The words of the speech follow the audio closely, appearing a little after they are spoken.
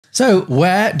So,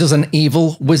 where does an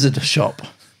evil wizard shop?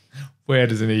 Where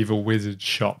does an evil wizard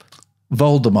shop?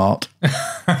 Voldemort.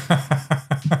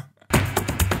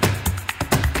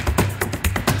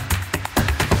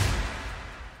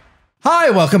 Hi,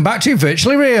 welcome back to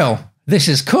Virtually Real. This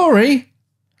is Corey,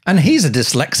 and he's a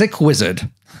dyslexic wizard.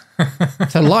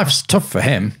 So life's tough for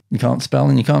him. You can't spell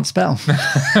and you can't spell. All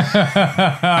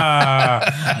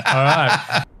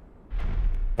right.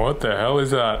 What the hell is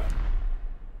that?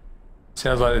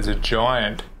 Sounds like there's a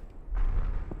giant.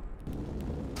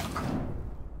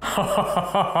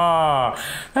 How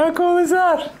cool is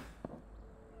that?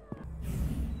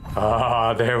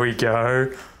 Ah, there we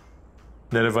go.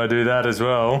 Then if I do that as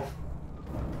well.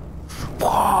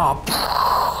 Block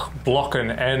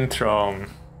and throw 'em.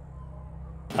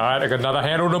 All right, I got another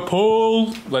handle to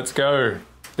pull. Let's go.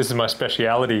 This is my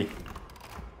speciality.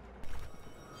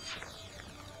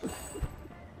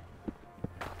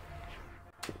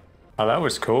 Oh, that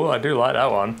was cool. I do like that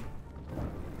one.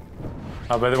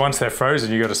 Oh, but once they're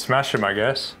frozen, you got to smash them, I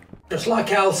guess. Just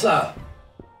like Elsa.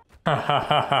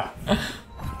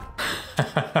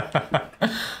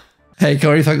 Hey,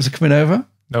 Corey, thanks for coming over.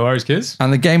 No worries, kids.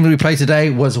 And the game we played today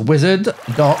was Wizard,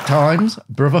 Dark Times,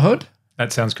 Brotherhood.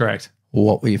 That sounds correct.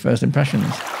 What were your first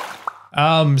impressions?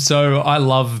 So I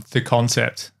love the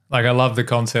concept. Like, I love the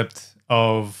concept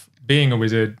of being a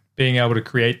wizard, being able to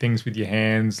create things with your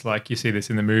hands. Like, you see this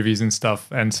in the movies and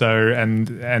stuff. And so, and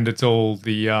it's all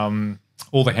the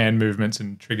hand movements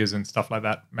and triggers and stuff like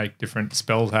that make different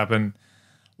spells happen.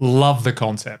 Love the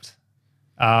concept.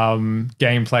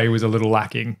 Gameplay was a little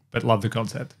lacking, but love the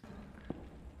concept.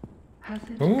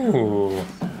 Ooh.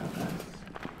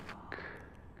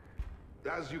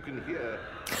 As you can hear.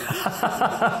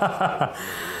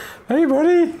 Hey,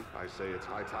 buddy. I say it's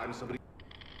high time somebody.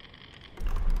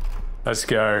 Let's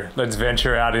go. Let's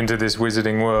venture out into this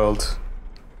wizarding world.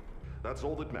 That's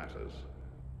all that matters.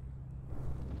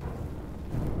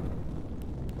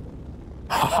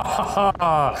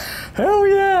 Hell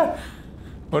yeah!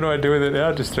 What do I do with it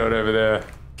now? Just throw it over there.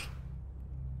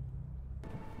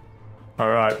 All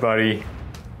right, buddy.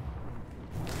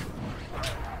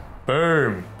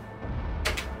 Boom.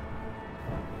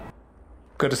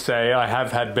 Got to say, I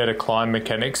have had better climb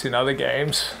mechanics in other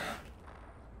games.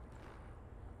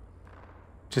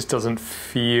 Just doesn't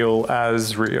feel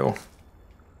as real.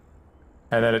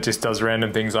 And then it just does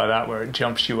random things like that where it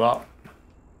jumps you up.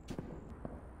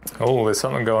 Oh, there's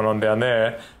something going on down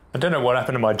there. I don't know what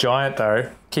happened to my giant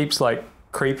though. Keeps like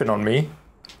creeping on me.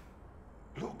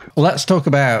 Well, let's talk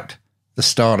about the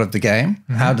start of the game.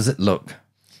 Mm-hmm. How does it look?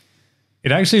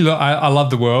 It actually look. I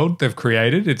love the world they've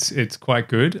created. It's quite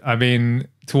good. I mean,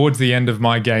 towards the end of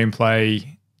my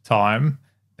gameplay time,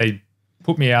 they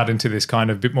put me out into this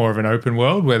kind of bit more of an open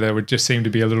world where there would just seem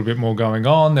to be a little bit more going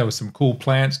on. There was some cool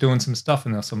plants doing some stuff,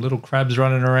 and there were some little crabs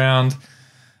running around.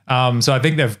 So I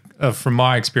think they've, from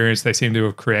my experience, they seem to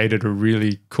have created a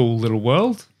really cool little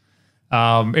world.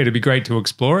 It'd be great to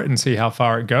explore it and see how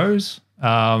far it goes.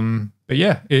 But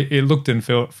yeah, it looked and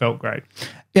felt great.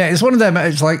 Yeah, it's one of them.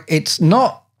 It's like, it's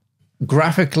not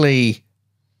graphically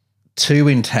too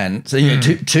intense, you know,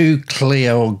 too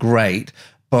clear or great,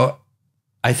 but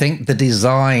I think the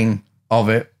design of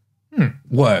it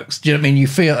works. Do you know what I mean? You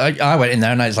feel, I went in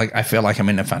there and it's like, I feel like I'm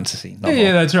in a fantasy novel.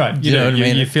 Yeah, that's right. You know what I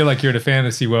mean? You You feel like you're in a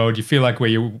fantasy world. You feel like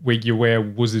where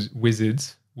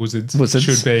wizards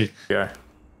should be. Yeah.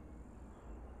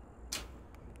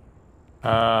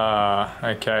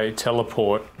 Okay,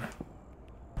 teleport.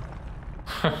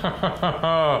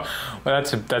 Well,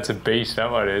 that's a beast,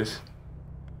 that one is.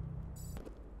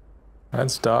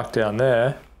 That's dark down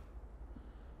there.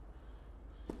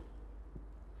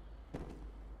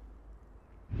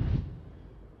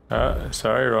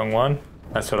 Sorry, wrong one.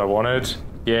 That's what I wanted.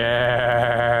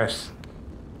 Yes.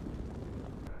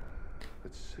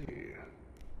 Let's see.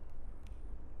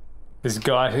 This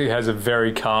guy who has a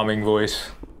very calming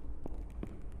voice.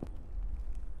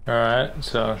 All right,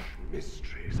 so.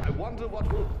 Mysteries. I wonder what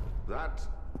will. That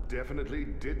definitely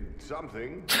did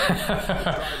something.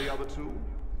 Try the other two.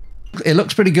 It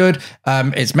looks pretty good.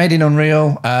 It's made in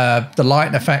Unreal. The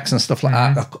light effects and stuff like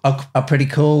that are pretty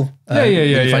cool.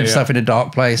 You find yourself in a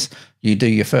dark place. You do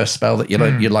your first spell that you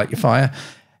light your fire.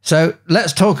 So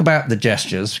let's talk about the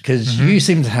gestures, because you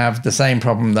seem to have the same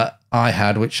problem that I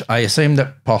had, which I assume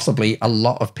that possibly a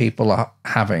lot of people are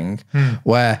having,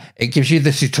 where it gives you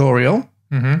the tutorial.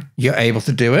 You're able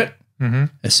to do it.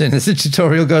 As soon as the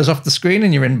tutorial goes off the screen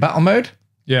and you're in battle mode,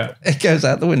 it goes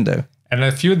out the window. And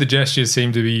a few of the gestures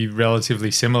seem to be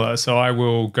relatively similar. So I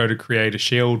will go to create a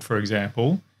shield, for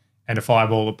example, and a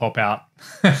fireball will pop out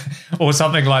or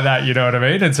something like that, you know what I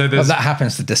mean? And so that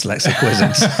happens to dyslexic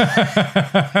wizards.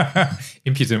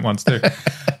 Impudent ones too.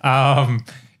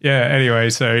 Yeah,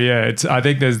 anyway, so yeah, I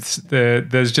think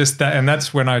there's just that, and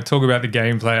that's when I talk about the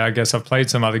gameplay. I guess I've played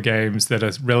some other games that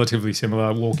are relatively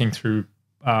similar, walking through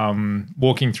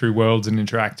worlds and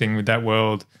interacting with that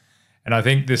world. And I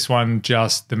think this one,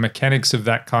 just the mechanics of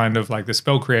that kind of like the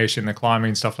spell creation, the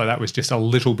climbing, stuff like that was just a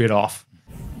little bit off.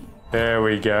 There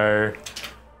we go.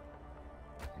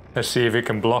 Let's see if it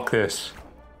can block this.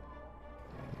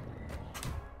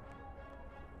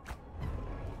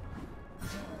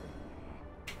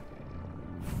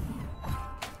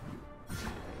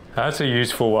 That's a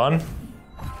useful one.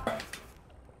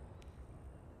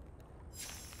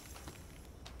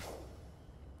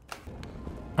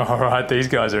 All right, these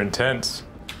guys are intense.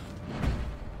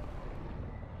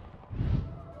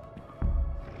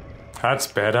 That's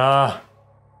better.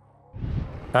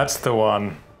 That's the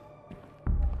one.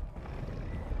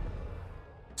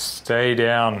 Stay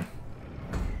down.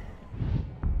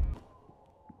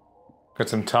 Got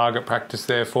some target practice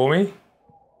there for me.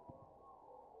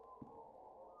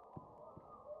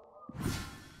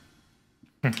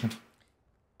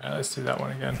 Let's do that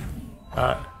one again.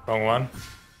 Wrong one.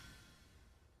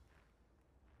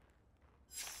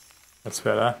 That's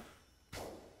better.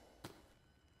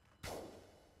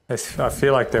 I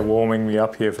feel like they're warming me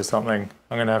up here for something.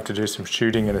 I'm going to have to do some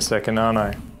shooting in a second, aren't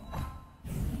I?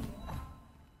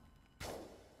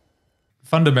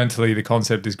 Fundamentally, the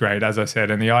concept is great, as I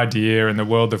said, and the idea and the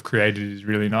world they've created is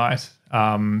really nice.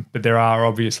 But there are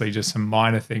obviously just some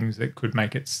minor things that could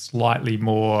make it slightly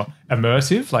more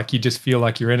immersive. Like you just feel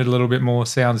like you're in it a little bit more,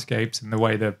 soundscapes and the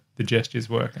way the gestures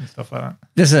work and stuff like that.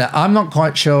 This is it. I'm not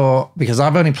quite sure, because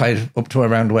I've only played up to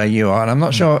around where you are, and I'm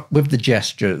not sure with the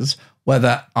gestures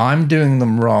whether I'm doing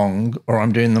them wrong or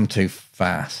I'm doing them too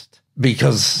fast,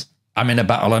 because I'm in a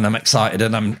battle and I'm excited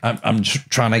and I'm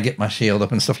trying to get my shield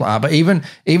up and stuff like that. But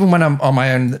even when I'm on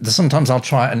my own, sometimes I'll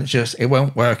try it and it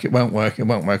won't work,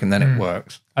 and then it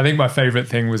works. I think my favorite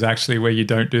thing was actually where you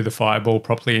don't do the fireball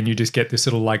properly and you just get this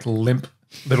little like limp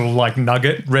little like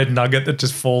nugget, red nugget that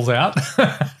just falls out.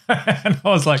 And I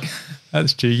was like,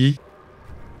 that's cheeky.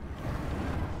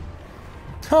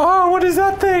 Oh, what is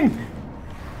that thing?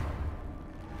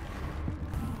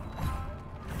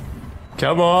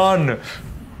 Come on.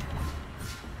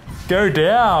 Go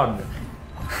down.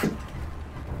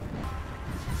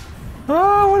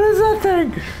 Oh, what is that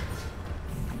thing?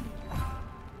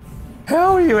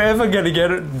 How are you ever going to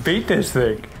get it, beat this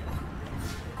thing?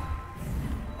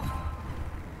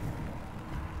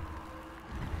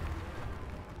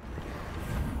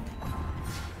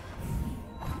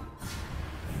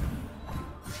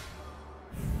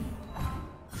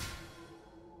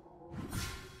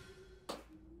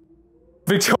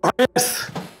 Victorious!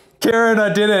 Kieran,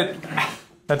 I did it!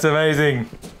 That's amazing.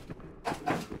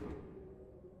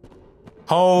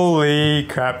 Holy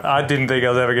crap, I didn't think I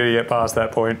was ever going to get past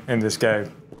that point in this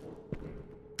game.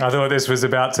 I thought this was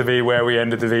about to be where we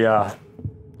ended the VR.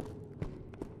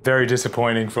 Very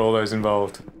disappointing for all those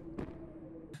involved.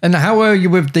 And how are you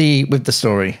with the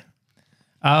story?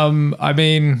 I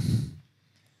mean,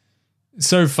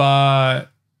 so far,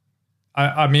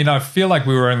 I mean, I feel like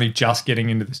we were only just getting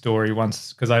into the story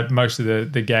once, because most of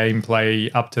the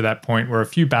gameplay up to that point were a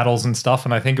few battles and stuff,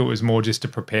 and I think it was more just to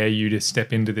prepare you to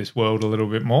step into this world a little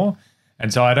bit more.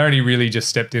 And so I'd only really just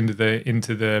stepped into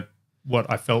the what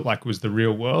I felt like was the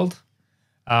real world,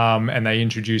 and they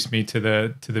introduced me to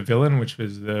the villain, which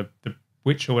was the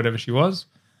witch or whatever she was,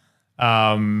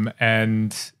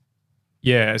 and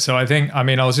yeah. So I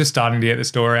was just starting to get the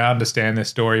story. I understand the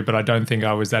story, but I don't think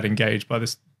I was that engaged by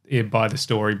the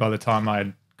story by the time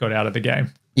I got out of the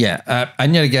game. Yeah,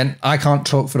 and yet again, I can't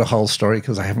talk for the whole story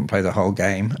because I haven't played the whole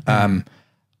game.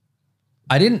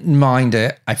 I didn't mind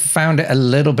it. I found it a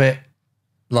little bit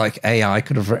like AI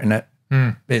could have written it.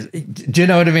 Do you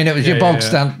know what I mean? It was your bog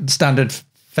standard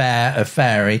fare of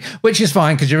fairy, which is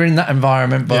fine because you're in that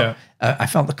environment, but I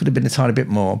felt there could have been a tiny bit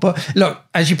more. But look,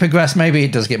 as you progress, maybe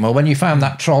it does get more. When you found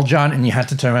that troll giant and you had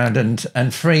to turn around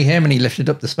and free him and he lifted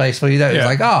up the space for you, it was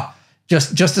like,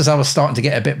 just as I was starting to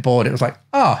get a bit bored, it was like,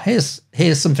 here's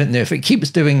something new. If it keeps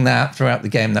doing that throughout the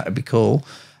game, that would be cool.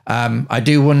 I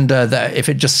do wonder that if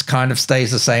it just kind of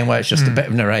stays the same way, it's just a bit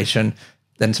of narration,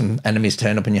 then some enemies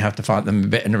turn up and you have to fight them, a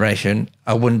bit of narration.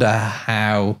 I wonder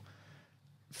how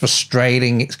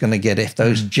frustrating it's going to get if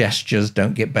those gestures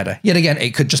don't get better. Yet again,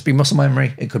 it could just be muscle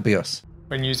memory. It could be us.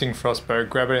 When using Frostbow,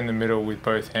 grab it in the middle with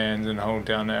both hands and hold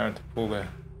down there to pull there.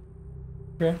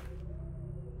 Yeah.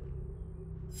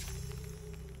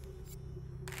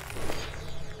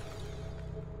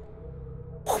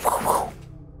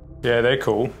 Yeah, they're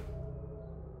cool.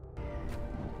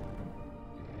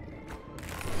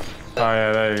 Oh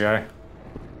yeah, there you go.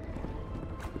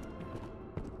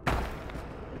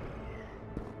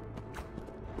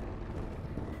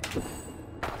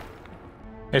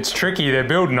 It's tricky, they're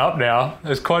building up now.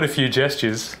 There's quite a few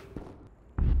gestures.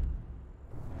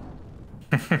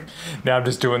 Now I'm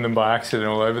just doing them by accident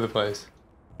all over the place.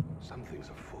 Something's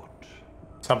afoot.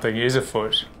 Something is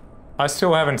afoot. I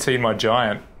still haven't seen my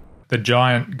giant. The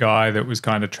giant guy that was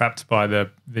kind of trapped by the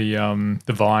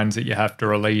vines that you have to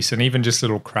release, and even just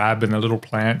little crab and the little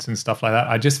plants and stuff like that.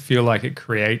 I just feel like it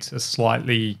creates a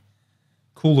slightly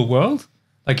cooler world.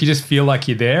 Like you just feel like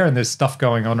you're there and there's stuff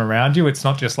going on around you. It's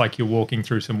not just like you're walking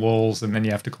through some walls and then you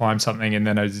have to climb something and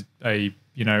then a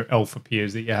elf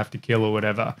appears that you have to kill or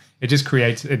whatever. It just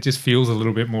feels a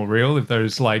little bit more real if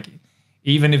those, like,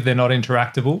 even if they're not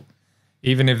interactable,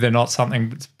 even if they're not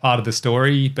something that's part of the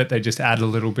story, but they just add a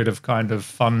little bit of kind of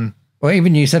fun. Well,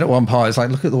 even you said at one part, it's like,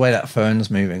 look at the way that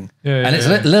fern's moving. Yeah, and it's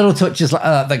little touches like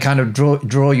that kind of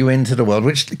draw you into the world,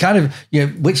 which kind of,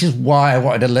 which is why I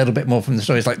wanted a little bit more from the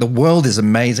story. It's like the world is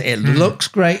amazing. It looks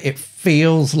great. It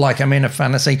feels like I'm in a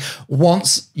fantasy.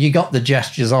 Once you got the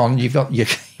gestures on, you've got your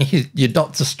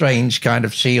Doctor Strange kind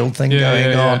of shield thing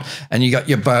going on, and you got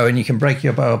your bow and you can break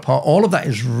your bow apart. All of that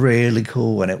is really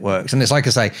cool when it works. And it's like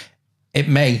I say, it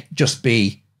may just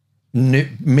be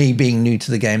me being new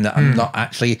to the game that I'm not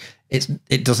actually...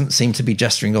 It doesn't seem to be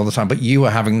gesturing all the time, but you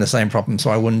are having the same problem. So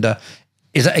I wonder,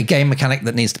 is it a game mechanic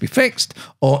that needs to be fixed,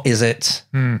 or is it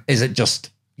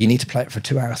just you need to play it for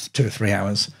 2 or 3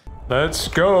 hours? Let's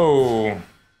go.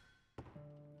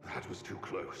 That was too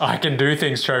close. I can do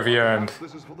things, trophy earned.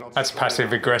 That's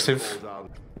passive aggressive.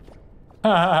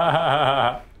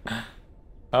 Oh,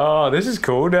 this is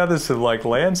cool. Now there's a like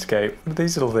landscape. What are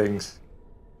these little things?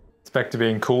 Back to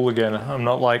being cool again. I'm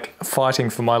not like fighting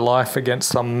for my life against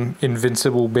some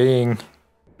invincible being.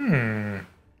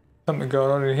 Something going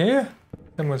on in here?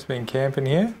 Someone's been camping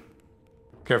here.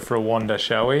 Go for a wander,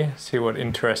 shall we? See what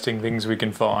interesting things we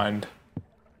can find.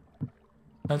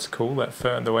 That's cool, that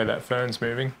fern, the way that fern's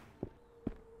moving.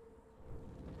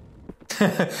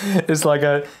 It's like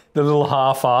the little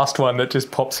half-assed one that just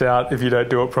pops out if you don't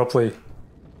do it properly.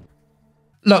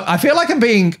 Look, I feel like I'm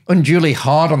being unduly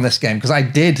hard on this game because I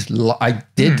did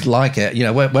like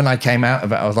it. When I came out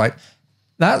of it, I was like,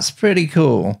 that's pretty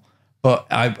cool. But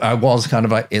I was kind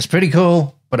of like, it's pretty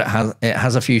cool, but it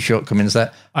has a few shortcomings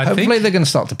that hopefully they're going to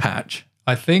start to patch.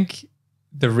 I think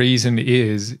the reason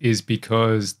is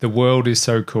because the world is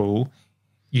so cool.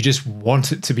 You just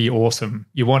want it to be awesome.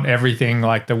 You want everything,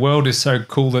 like the world is so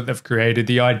cool that they've created.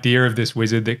 The idea of this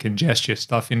wizard that can gesture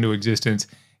stuff into existence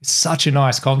is such a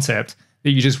nice concept that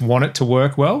you just want it to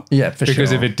work well. Yeah, for sure.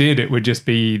 Because if it did, it would just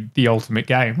be the ultimate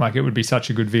game. Like, it would be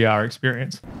such a good VR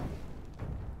experience.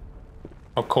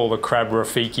 I'll call the crab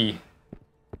Rafiki,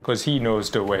 because he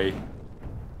knows the way.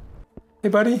 Hey,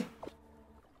 buddy.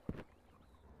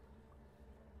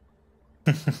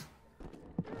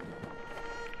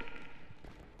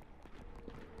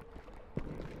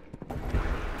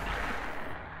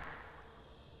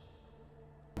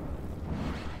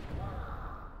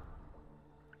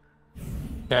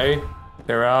 Okay,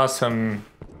 there are some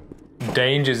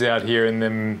dangers out here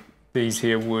in these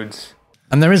here woods.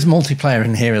 And there is multiplayer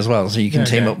in here as well, so you can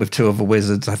team up with 2 other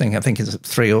wizards. I think it's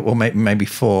 3 or maybe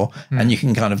 4, and you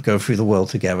can kind of go through the world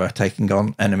together, taking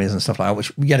on enemies and stuff like that,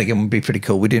 which yet again would be pretty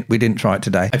cool. We didn't try it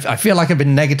today. I feel like I've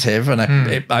been negative, and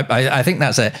I think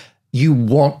that's it.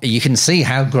 You can see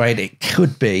how great it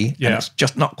could be, and it's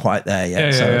just not quite there yet.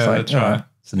 It's like, that's right.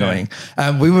 It's annoying.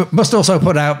 We must also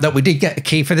put out that we did get a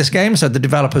key for this game. So the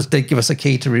developers did give us a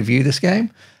key to review this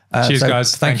game. Cheers,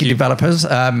 guys. Thank you, developers.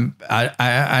 And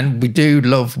we do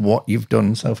love what you've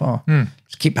done so far.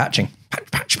 Just keep patching.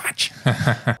 Patch.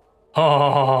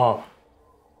 Oh,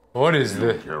 what is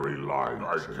this? Carry lines.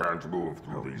 I can't move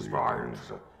through these vines.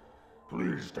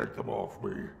 Please take them off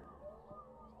me.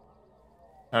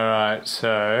 All right,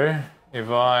 so if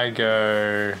I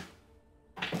go...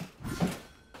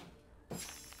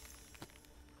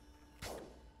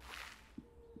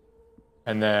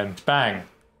 and then bang.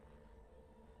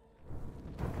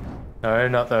 No,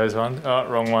 not those ones. Oh,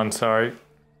 wrong one, sorry.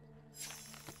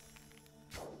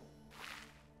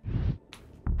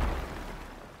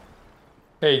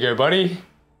 There you go, buddy.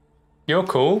 You're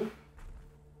cool.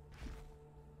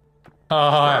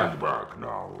 Oh, Stand back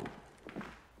now.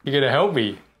 you gonna help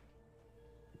me?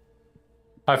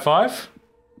 High five?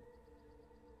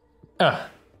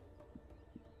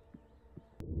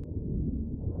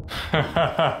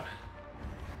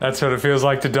 That's what it feels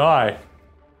like to die.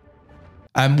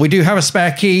 We do have a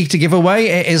spare key to give away.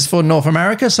 It is for North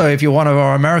America. So if you're one of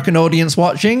our American audience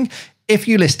watching, if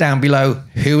you list down below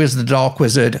who is the Dark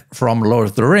Wizard from Lord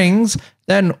of the Rings,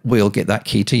 then we'll get that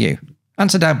key to you.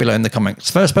 Answer down below in the comments.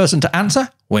 First person to answer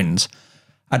wins.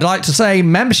 I'd like to say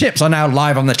memberships are now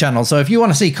live on the channel. So if you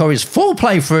want to see Corey's full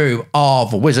playthrough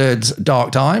of Wizards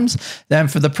Dark Times, then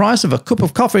for the price of a cup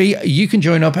of coffee, you can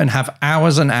join up and have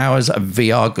hours and hours of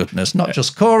VR goodness. Not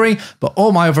just Corey, but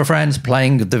all my other friends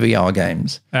playing the VR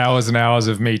games. Hours and hours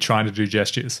of me trying to do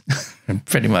gestures.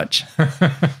 Pretty much.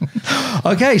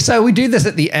 Okay, so we do this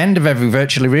at the end of every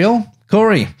Virtually Real.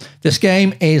 Corey, this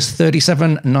game is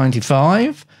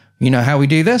 $37.95. You know how we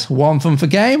do this? One thumb for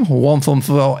game, one thumb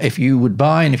for if you would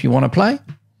buy and if you want to play.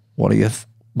 What are your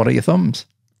thumbs?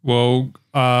 Well,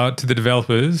 to the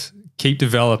developers, keep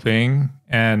developing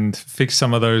and fix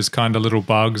some of those kind of little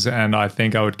bugs. And I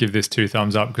think I would give this 2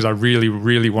 thumbs up because I really,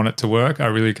 really want it to work. I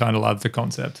really kind of love the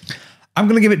concept. I'm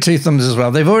going to give it 2 thumbs as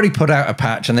well. They've already put out a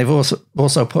patch and they've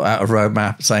also put out a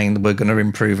roadmap saying that we're going to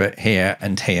improve it here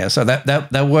and here. So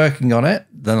they're working on it.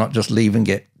 They're not just leaving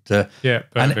it. Yeah,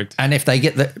 perfect. And if they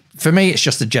get for me, it's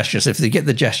just the gestures. If they get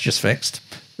the gestures fixed,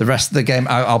 the rest of the game,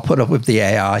 I'll put up with the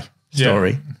AI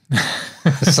story. Yeah.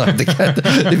 So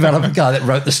the developer guy that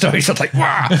wrote the story is like,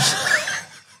 wow.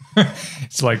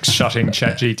 It's like shutting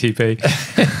ChatGTP.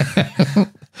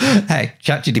 Hey,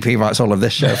 ChatGTP writes all of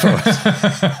this show for us.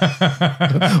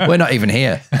 We're not even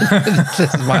here. This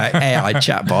is my AI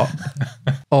chatbot.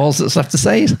 All that's left to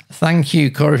say is thank you,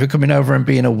 Corey, for coming over and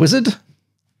being a wizard.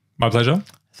 My pleasure.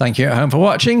 Thank you at home for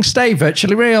watching. Stay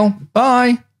virtually real.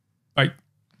 Bye. Bye.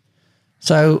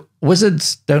 So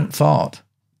wizards don't fart.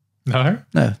 No?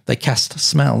 No, they cast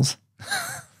smells.